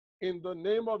in the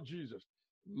name of Jesus.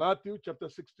 Matthew chapter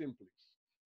 16, please.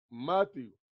 Matthew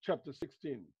chapter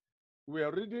 16. We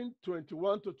are reading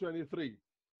 21 to 23.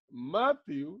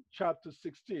 Matthew chapter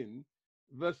 16,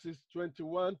 verses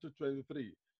 21 to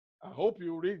 23. I hope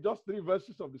you read just 3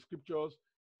 verses of the scriptures,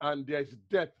 and there is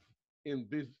depth in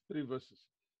these 3 verses.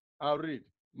 I'll read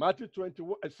Matthew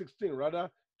 16,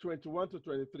 21 to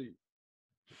 23.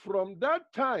 From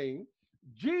that time,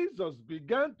 Jesus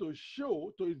began to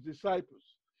show to his disciples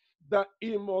that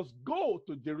he must go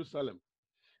to Jerusalem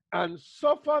and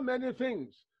suffer many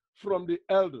things from the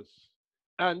elders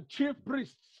and chief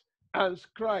priests and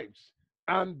scribes,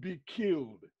 and be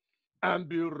killed and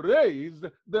be raised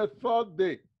the 3rd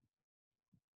day.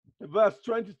 Verse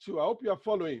 22, I hope you are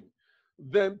following.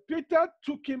 Then Peter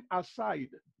took him aside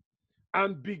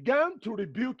and began to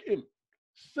rebuke him,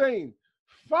 saying,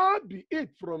 Far be it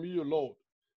from you, Lord.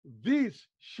 This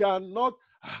shall not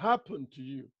happen to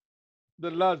you.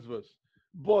 The last verse.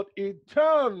 But he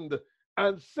turned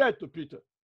and said to Peter,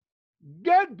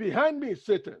 Get behind me,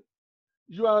 Satan.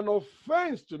 You are an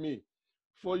offense to me,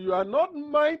 for you are not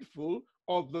mindful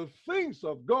of the things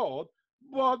of God,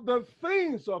 but the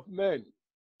things of men.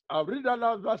 I'll read that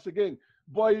last verse again.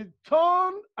 But he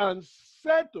turned and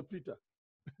said to Peter,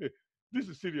 this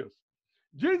is serious.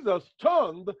 Jesus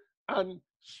turned and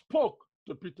spoke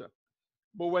to Peter.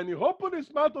 But when he opened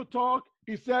his mouth to talk,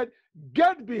 he said,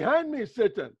 Get behind me,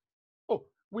 Satan. Oh,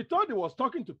 we thought he was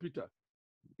talking to Peter.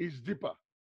 It's deeper.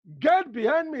 Get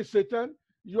behind me, Satan.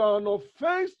 You are an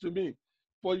offense to me,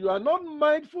 for you are not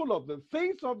mindful of the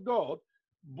things of God,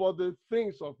 but the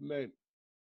things of men.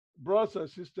 Brothers and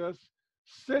sisters,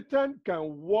 Satan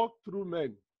can walk through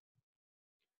men.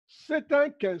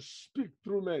 Satan can speak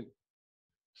through men.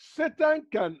 Satan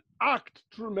can act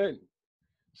through men.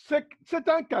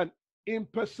 Satan can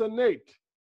impersonate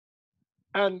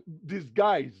and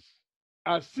disguise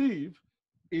as if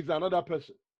he's another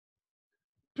person.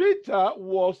 Peter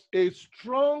was a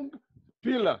strong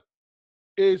pillar,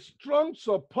 a strong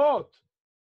support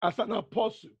as an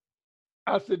apostle,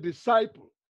 as a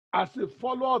disciple, as a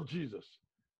follower of Jesus.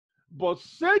 But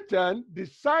Satan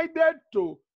decided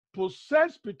to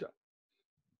possess Peter,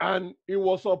 and he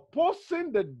was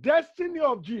opposing the destiny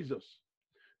of Jesus.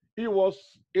 He was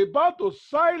about to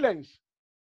silence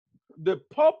the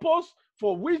purpose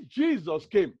for which Jesus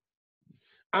came.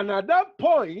 And at that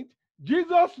point,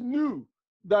 Jesus knew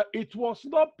that it was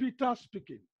not Peter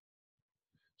speaking.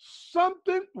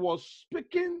 Something was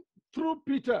speaking through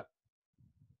Peter.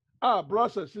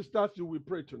 Brothers and sisters, you will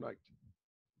pray tonight.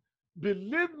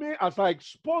 Believe me, as I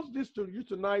expose this to you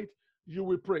tonight, you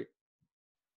will pray.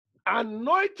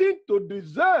 Anointing to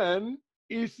discern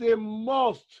is a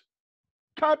must.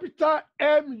 Capital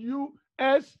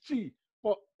M-U-S-T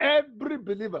for every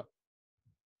believer.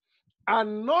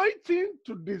 Anointing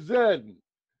to discern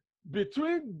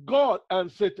between God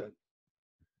and Satan,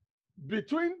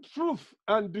 between truth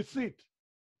and deceit,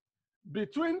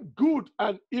 between good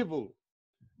and evil,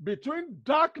 between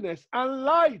darkness and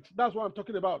light. That's what I'm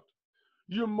talking about.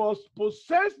 You must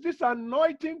possess this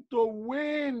anointing to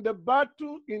win the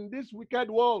battle in this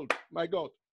wicked world. My God.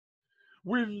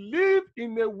 We live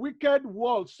in a wicked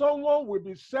world. Someone will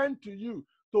be sent to you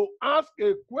to ask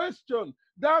a question.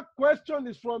 That question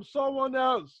is from someone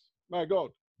else. My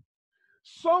God.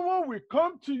 Someone will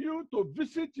come to you to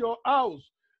visit your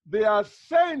house. They are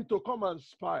sent to come and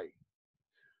spy.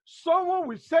 Someone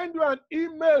will send you an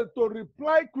email to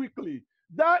reply quickly.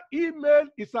 That email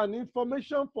is an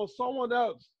information for someone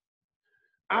else.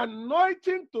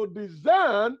 Anointing to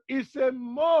discern is a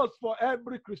must for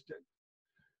every Christian.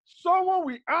 Someone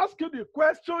will ask you the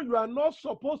question you are not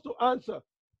supposed to answer.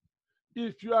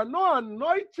 If you are not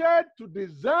anointed to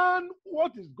discern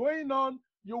what is going on,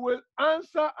 you will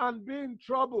answer and be in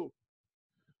trouble.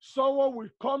 Someone will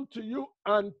come to you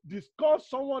and discuss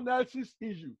someone else's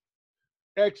issue,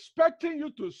 expecting you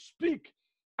to speak,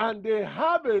 and they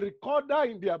have a recorder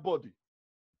in their body.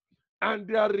 And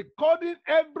they are recording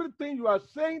everything you are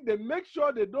saying. They make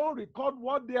sure they don't record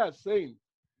what they are saying.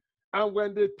 And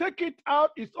when they take it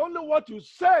out, it's only what you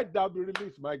said that will be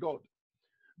released, my God.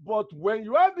 But when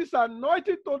you have this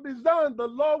anointing to discern, the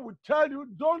Lord will tell you,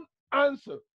 don't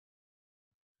answer.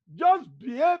 Just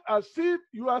behave as if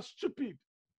you are stupid.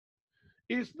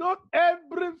 It's not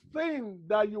everything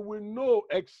that you will know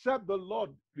except the Lord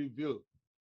reveal.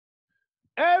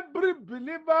 Every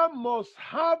believer must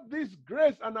have this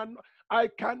grace, and I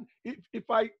can, if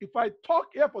I talk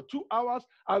here for 2 hours,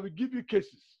 I will give you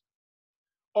cases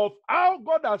of how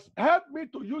God has helped me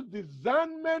to use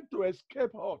discernment to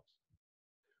escape hurt,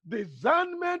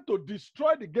 discernment to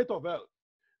destroy the gate of hell,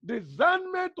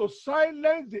 discernment to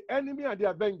silence the enemy and the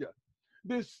avenger,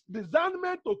 this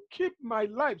discernment to keep my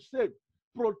life safe,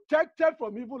 protected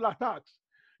from evil attacks.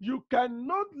 You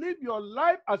cannot live your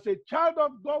life as a child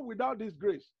of God without this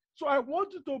grace. So I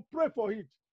want you to pray for it.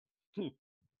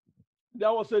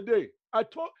 There was a day, I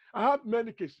have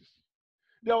many cases.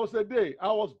 There was a day,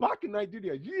 I was back in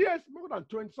Nigeria, years, more than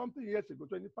 20 something years ago,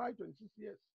 25, 26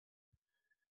 years.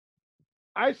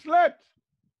 I slept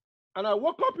and I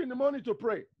woke up in the morning to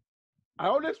pray. I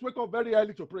always wake up very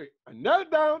early to pray. I knelt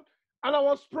down and I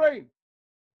was praying.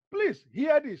 Please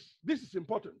hear this. This is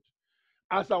important.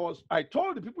 I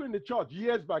told the people in the church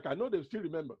years back, I know they still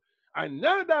remember. I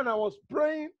knelt down, I was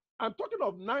praying. I'm talking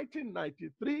of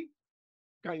 1993.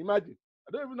 Can you imagine?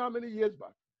 I don't even know how many years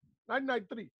back.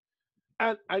 1993.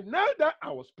 And I knelt down,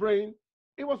 I was praying.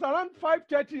 It was around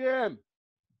 5:30 a.m.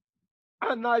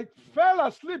 And I fell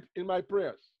asleep in my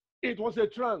prayers. It was a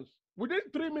trance. Within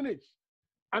 3 minutes,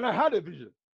 and I had a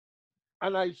vision.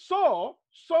 And I saw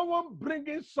someone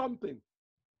bringing something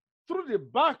through the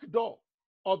back door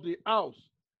of the house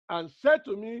and said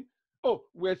to me, oh,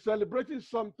 we're celebrating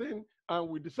something and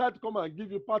we decided to come and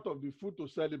give you part of the food to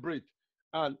celebrate.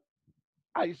 And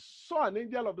I saw an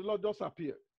angel of the Lord just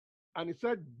appear. And he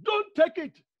said, don't take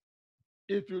it.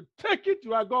 If you take it,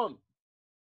 you are gone.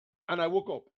 And I woke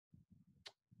up.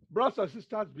 Brothers and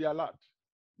sisters, be alert.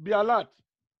 Be alert.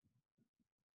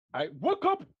 I woke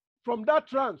up from that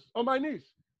trance on my knees.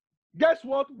 Guess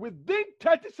what? Within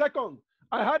 30 seconds,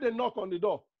 I had a knock on the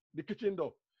door, the kitchen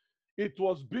door. It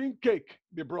was bean cake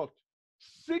they brought.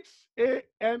 6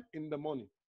 a.m. in the morning.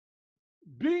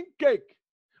 Bean cake.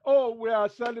 Oh, we are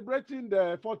celebrating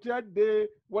the 40th day,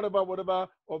 whatever,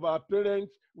 of our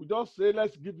parents. We just say,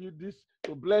 let's give you this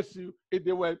to bless you. We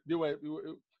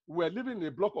were living in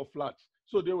a block of flats.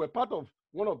 So they were part of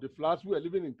one of the flats. We were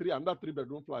living in another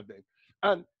 3-bedroom flat then.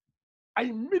 And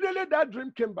immediately that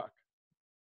dream came back.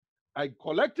 I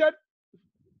collected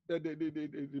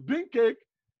the bean cake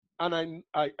and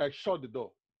I shut the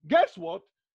door. Guess what?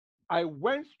 I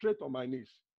went straight on my knees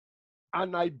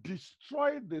and I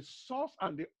destroyed the source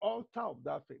and the altar of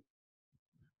that thing.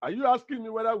 Are you asking me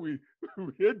whether we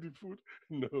ate the food?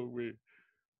 No way.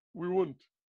 We won't.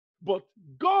 But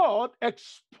God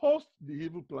exposed the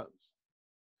evil plans.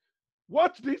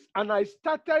 Watch this. And I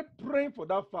started praying for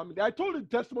that family. I told you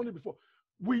the testimony before.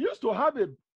 We used to have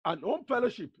an home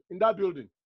fellowship in that building,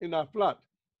 in our flat.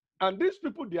 And these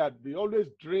people, they always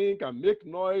drink and make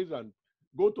noise and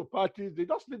go to parties. They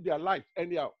just live their life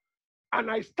anyhow. And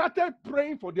I started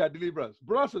praying for their deliverance.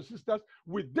 Brothers and sisters,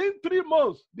 within 3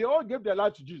 months, they all gave their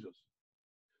life to Jesus.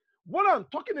 What I'm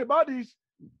talking about is,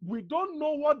 we don't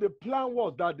know what the plan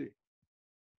was that day.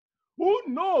 Who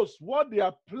knows what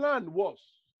their plan was?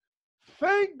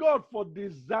 Thank God for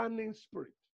discerning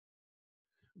spirit.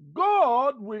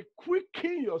 God will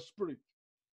quicken your spirit.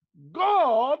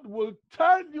 God will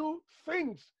tell you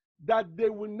things that they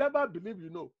will never believe you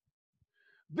know.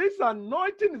 This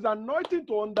anointing is anointing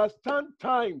to understand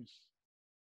times.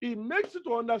 It makes you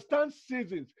to understand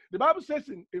seasons. The Bible says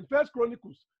in 1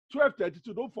 Chronicles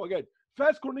 12:32, don't forget,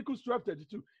 1 Chronicles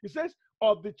 12:32, it says,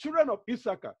 of the children of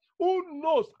Issachar, who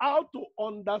knows how to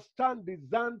understand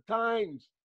discern times.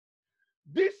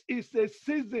 This is a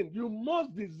season. You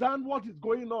must discern what is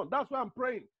going on. That's why I'm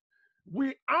praying.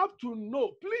 We have to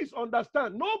know. Please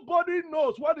understand. Nobody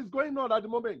knows what is going on at the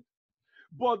moment.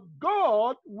 But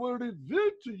God will reveal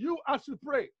to you as you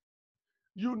pray.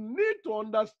 You need to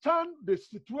understand the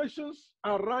situations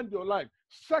around your life,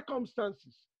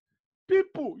 circumstances,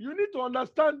 people. You need to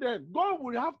understand them. God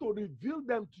will have to reveal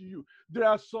them to you. There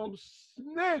are some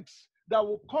snakes that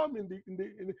will come in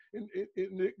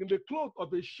the cloth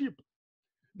of a sheep.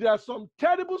 There are some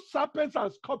terrible serpents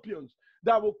and scorpions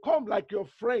that will come like your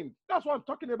friend. That's what I'm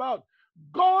talking about.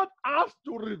 God has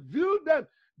to reveal them.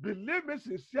 Believe me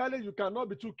sincerely, you cannot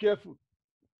be too careful.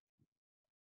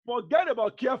 Forget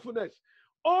about carefulness.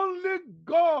 Only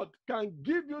God can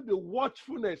give you the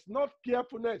watchfulness, not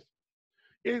carefulness.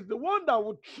 It's the one that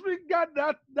will trigger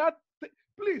that thing.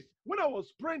 Please, when I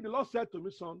was praying, the Lord said to me,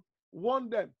 son, warn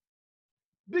them.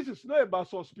 This is not about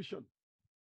suspicion.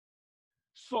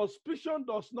 Suspicion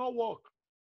does not work.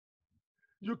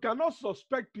 You cannot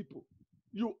suspect people.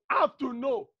 You have to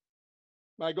know.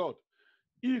 My God.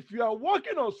 If you are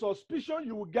working on suspicion,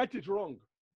 you will get it wrong.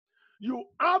 You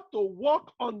have to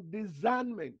work on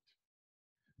discernment.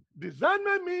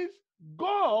 Discernment means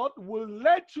God will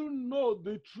let you know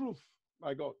the truth.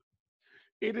 My God.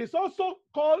 It is also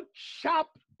called sharp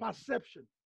perception.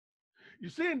 You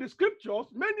see, in the scriptures,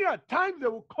 many a times they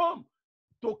will come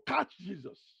to catch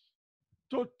Jesus,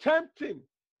 to tempt him,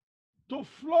 to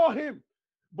floor him.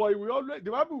 But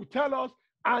the Bible will tell us,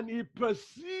 and he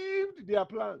perceived their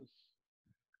plans.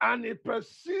 And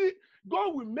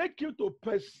God will make you to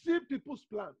perceive people's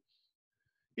plans.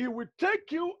 It will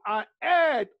take you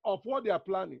ahead of what they are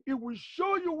planning. It will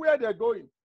show you where they're going.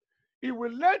 It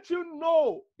will let you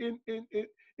know in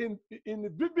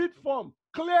vivid form,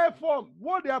 clear form,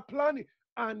 what they are planning,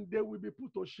 and they will be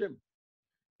put to shame.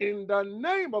 In the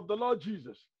name of the Lord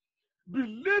Jesus,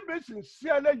 believe me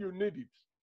sincerely, you need it.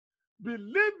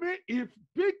 Believe me, if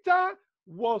Peter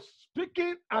was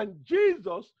speaking and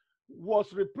Jesus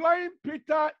was replying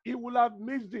Peter, he would have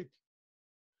missed it.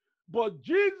 But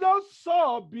Jesus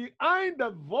saw behind the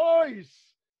voice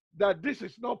that this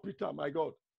is not Peter, my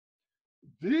God.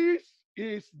 This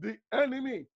is the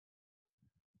enemy.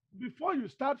 Before you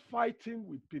start fighting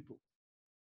with people,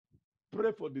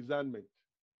 pray for discernment.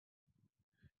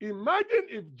 Imagine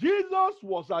if Jesus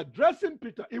was addressing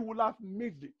Peter, he would have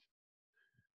missed it.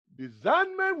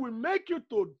 Discernment will make you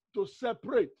to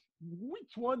separate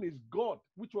which one is God,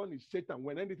 which one is Satan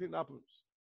when anything happens.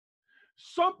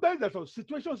 Sometimes there's some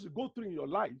situations you go through in your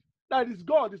life that is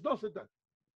God, it's not Satan.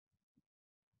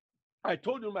 I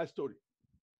told you my story.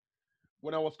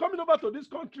 When I was coming over to this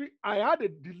country, I had a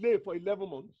delay for 11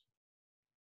 months.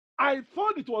 I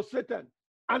thought it was Satan,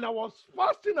 and I was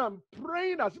fasting and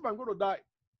praying as if I'm going to die.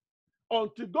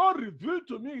 Until God revealed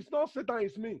to me, it's not Satan,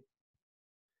 it's me.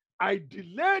 I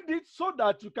delayed it so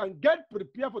that you can get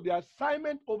prepared for the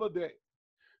assignment over there.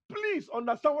 Please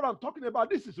understand what I'm talking about.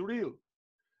 This is real.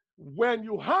 When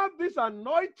you have this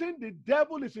anointing, the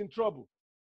devil is in trouble.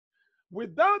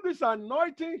 Without this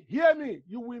anointing, hear me,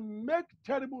 you will make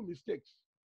terrible mistakes.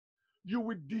 You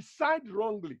will decide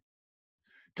wrongly.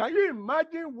 Can you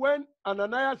imagine when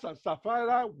Ananias and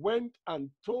Sapphira went and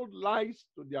told lies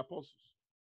to the apostles?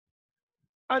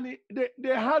 And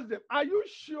they asked them, are you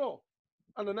sure?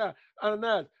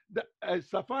 Ananias,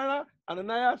 Sapphira,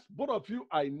 Ananias, both of you,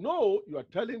 I know you are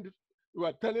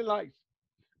telling lies.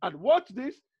 And watch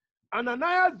this.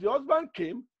 Ananias, the husband,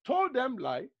 came, told them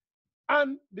lie,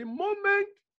 and the moment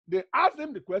they asked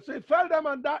him the question, he fell down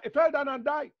and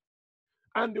died.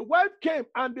 And the wife came,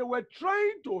 and they were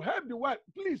trying to help the wife.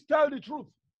 Please tell the truth.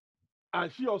 And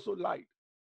she also lied.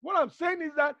 What I'm saying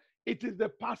is that it is the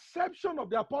perception of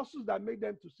the apostles that made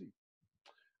them to see.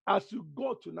 As you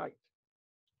go tonight,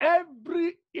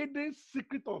 every hidden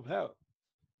secret of hell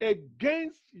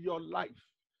against your life,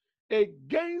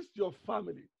 against your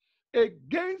family,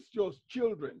 against your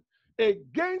children,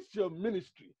 against your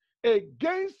ministry,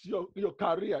 against your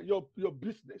career, your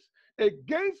business,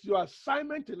 against your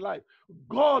assignment in life,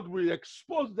 God will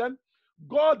expose them.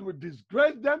 God will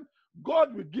disgrace them.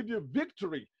 God will give you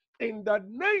victory in the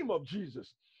name of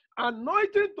Jesus.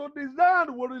 Anointing to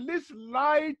discern will release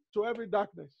light to every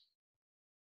darkness.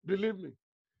 Believe me.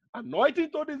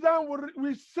 Anointing to discern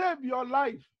will save your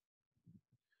life.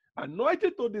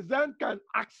 Anointing to discern can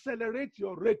accelerate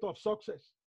your rate of success.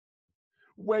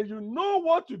 When you know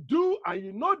what to do and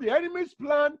you know the enemy's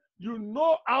plan, you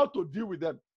know how to deal with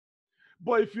them.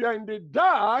 But if you are in the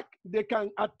dark, they can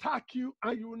attack you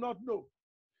and you will not know.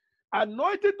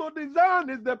 Anointing to discern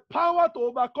is the power to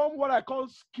overcome what I call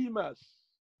schemers.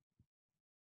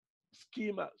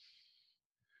 Schemers.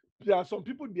 There are some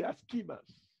people, they are schemers.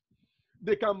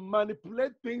 They can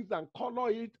manipulate things and color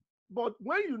it. But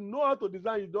when you know how to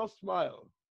discern, you just smile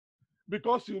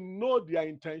because you know their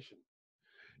intention.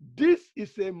 This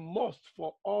is a must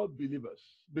for all believers.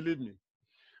 Believe me.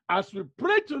 As we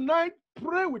pray tonight,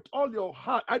 pray with all your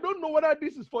heart. I don't know whether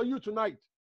this is for you tonight.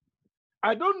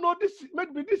 I don't know this.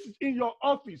 Maybe this is in your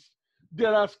office.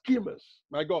 There are schemers,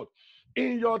 my God.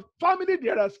 In your family,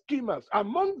 there are schemers.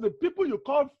 Among the people you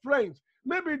call friends,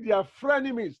 maybe they are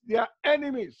frenemies, they are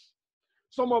enemies.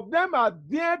 Some of them are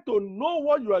there to know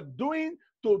what you are doing,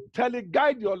 to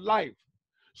teleguide your life.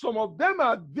 Some of them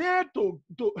are there to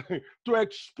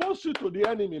expose you to the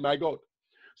enemy, my God.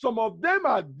 Some of them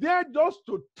are there just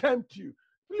to tempt you.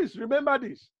 Please remember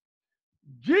this.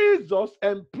 Jesus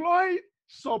employed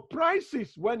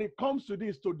surprises when it comes to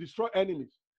this to destroy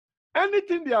enemies.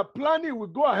 Anything they are planning will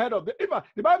go ahead of them.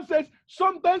 The Bible says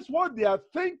sometimes what they are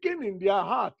thinking in their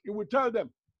heart, it will tell them,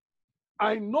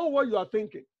 I know what you are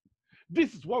thinking.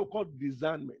 This is what we call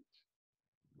discernment.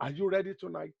 Are you ready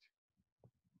tonight?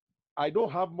 I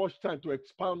don't have much time to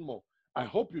expound more. I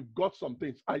hope you've got some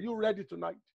things. Are you ready tonight?